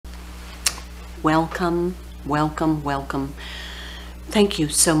welcome, welcome, welcome. Thank you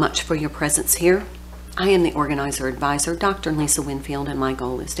so much for your presence here. I am the Organizer Advisor, Dr. Lisa Winfield, and my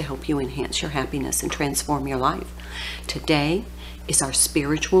goal is to help you enhance your happiness and transform your life. Today is our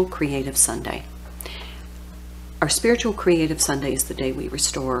Spiritual Creative Sunday. Our Spiritual Creative Sunday is the day we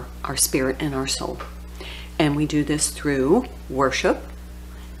restore our spirit and our soul. And we do this through worship,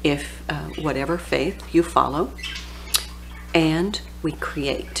 if whatever faith you follow, and we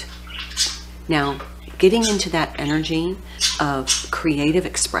create. Now, getting into that energy of creative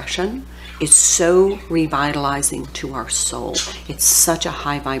expression is so revitalizing to our soul. It's such a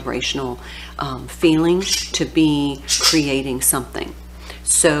high vibrational feeling to be creating something.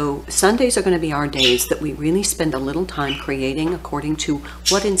 So Sundays are going to be our days that we really spend a little time creating according to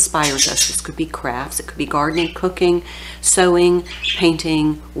what inspires us. This could be crafts, it could be gardening, cooking, sewing,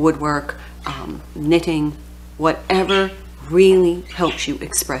 painting, woodwork, knitting, whatever really helps you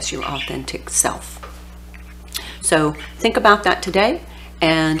express your authentic self. So think about that today,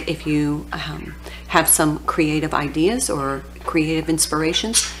 and if you have some creative ideas or creative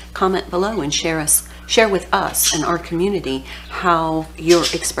inspirations, comment below and share with us and our community how you're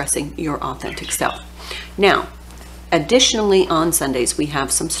expressing your authentic self. Now, additionally, on Sundays, we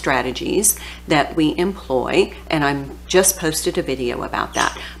have some strategies that we employ, and I'm just posted a video about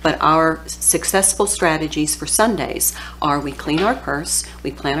that. But our successful strategies for Sundays are: we clean our purse,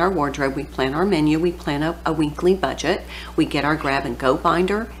 we plan our wardrobe, we plan our menu, we plan a weekly budget, we get our grab and go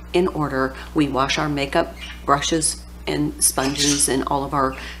binder in order, we wash our makeup brushes and sponges and all of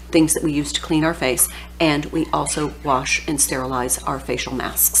our things that we use to clean our face, and we also wash and sterilize our facial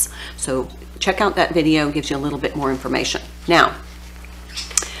masks. So check out that video, gives you a little bit more information. Now,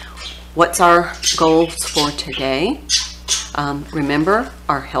 what's our goals for today? Remember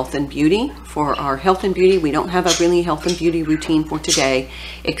our health and beauty. For our health and beauty, we don't have a really health and beauty routine for today,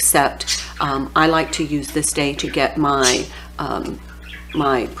 except I like to use this day to get my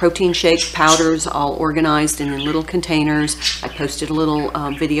protein shake powders all organized in little containers. I posted a little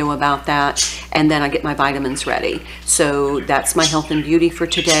video about that, and then I get my vitamins ready. So that's my health and beauty for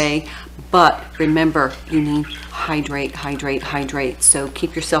today. But remember, you need hydrate, hydrate, hydrate. So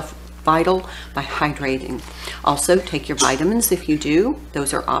keep yourself vital by hydrating. Also, take your vitamins if you do.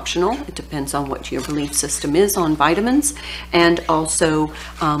 Those are optional. It depends on what your belief system is on vitamins. And also,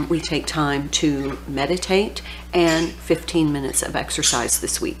 we take time to meditate and 15 minutes of exercise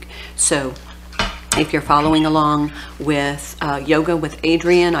this week. So if you're following along with Yoga with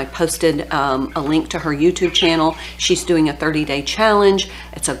Adrienne, I posted a link to her YouTube channel. She's doing a 30-day challenge.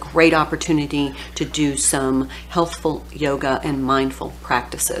 It's a great opportunity to do some healthful yoga and mindful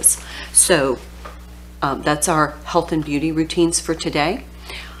practices. So that's our health and beauty routines for today.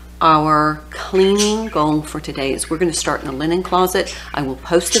 Our cleaning goal for today is we're going to start in the linen closet. I will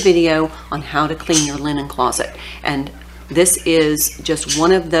post a video on how to clean your linen closet. And this is just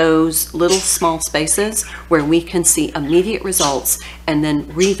one of those little small spaces where we can see immediate results and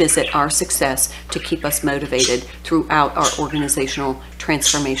then revisit our success to keep us motivated throughout our organizational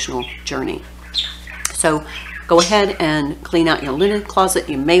transformational journey. So go ahead and clean out your linen closet.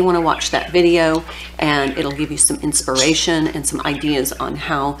 You may want to watch that video, and it'll give you some inspiration and some ideas on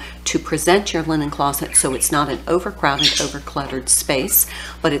how to present your linen closet so it's not an overcrowded, overcluttered space,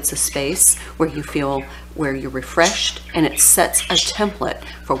 but it's a space where you feel where you're refreshed, and it sets a template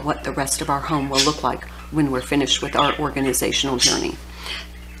for what the rest of our home will look like when we're finished with our organizational journey.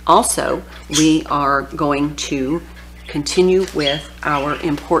 Also, we are going to continue with our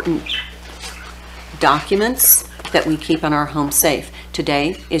important documents that we keep in our home safe.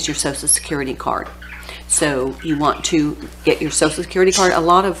 Today is your Social Security card. So you want to get your Social Security card. A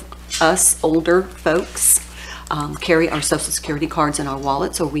lot of us older folks carry our Social Security cards in our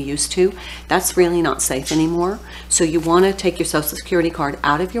wallets, or we used to. That's really not safe anymore. So you want to take your Social Security card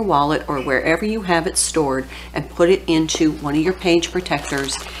out of your wallet or wherever you have it stored and put it into one of your page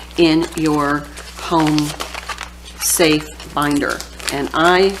protectors in your home safe binder. And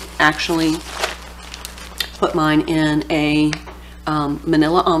I actually put mine in a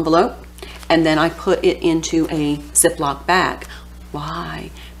manila envelope, and then I put it into a Ziploc bag.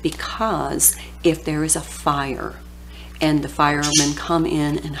 Why? Because if there is a fire and the firemen come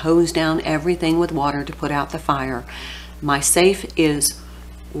in and hose down everything with water to put out the fire, my safe is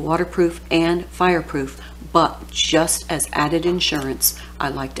waterproof and fireproof, but just as added insurance, I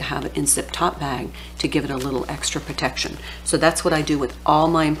like to have it in zip top bag to give it a little extra protection. So that's what I do with all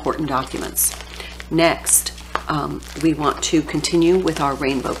my important documents. Next, we want to continue with our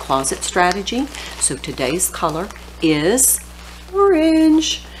rainbow closet strategy. So today's color is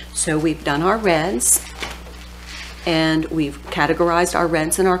orange. So we've done our reds, and we've categorized our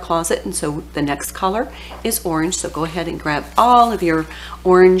reds in our closet, and so the next color is orange. So go ahead and grab all of your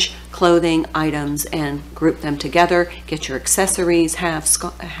orange clothing items and group them together. Get your accessories,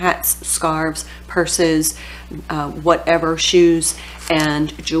 hats, scarves, purses, whatever, shoes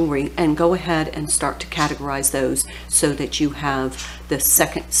and jewelry, and go ahead and start to categorize those so that you have the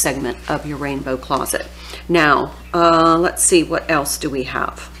second segment of your rainbow closet. Now, let's see, what else do we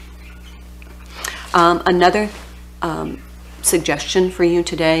have? Another suggestion for you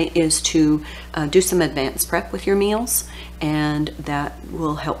today is to do some advanced prep with your meals, and that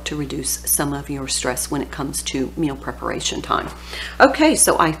will help to reduce some of your stress when it comes to meal preparation time. Okay,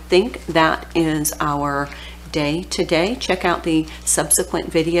 so I think that is our day today. Check out the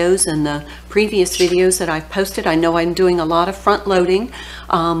subsequent videos and the previous videos that I've posted. I know I'm doing a lot of front loading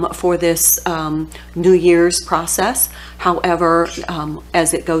for this New Year's process. However,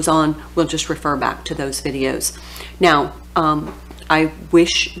 as it goes on, we'll just refer back to those videos. Now, I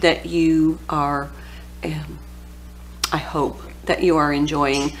wish that you are, I hope that you are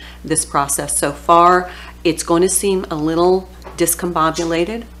enjoying this process so far. It's going to seem a little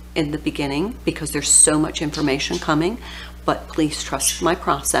discombobulated in the beginning because there's so much information coming, but please trust my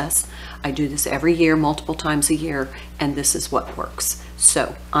process. I do this every year, multiple times a year, and this is what works.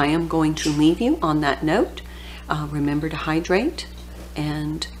 So I am going to leave you on that note. Remember to hydrate,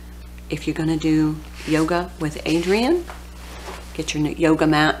 and if you're going to do yoga with Adrienne, get your yoga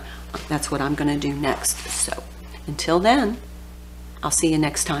mat. That's what I'm going to do next. So until then, I'll see you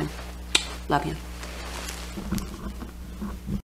next time. Love you.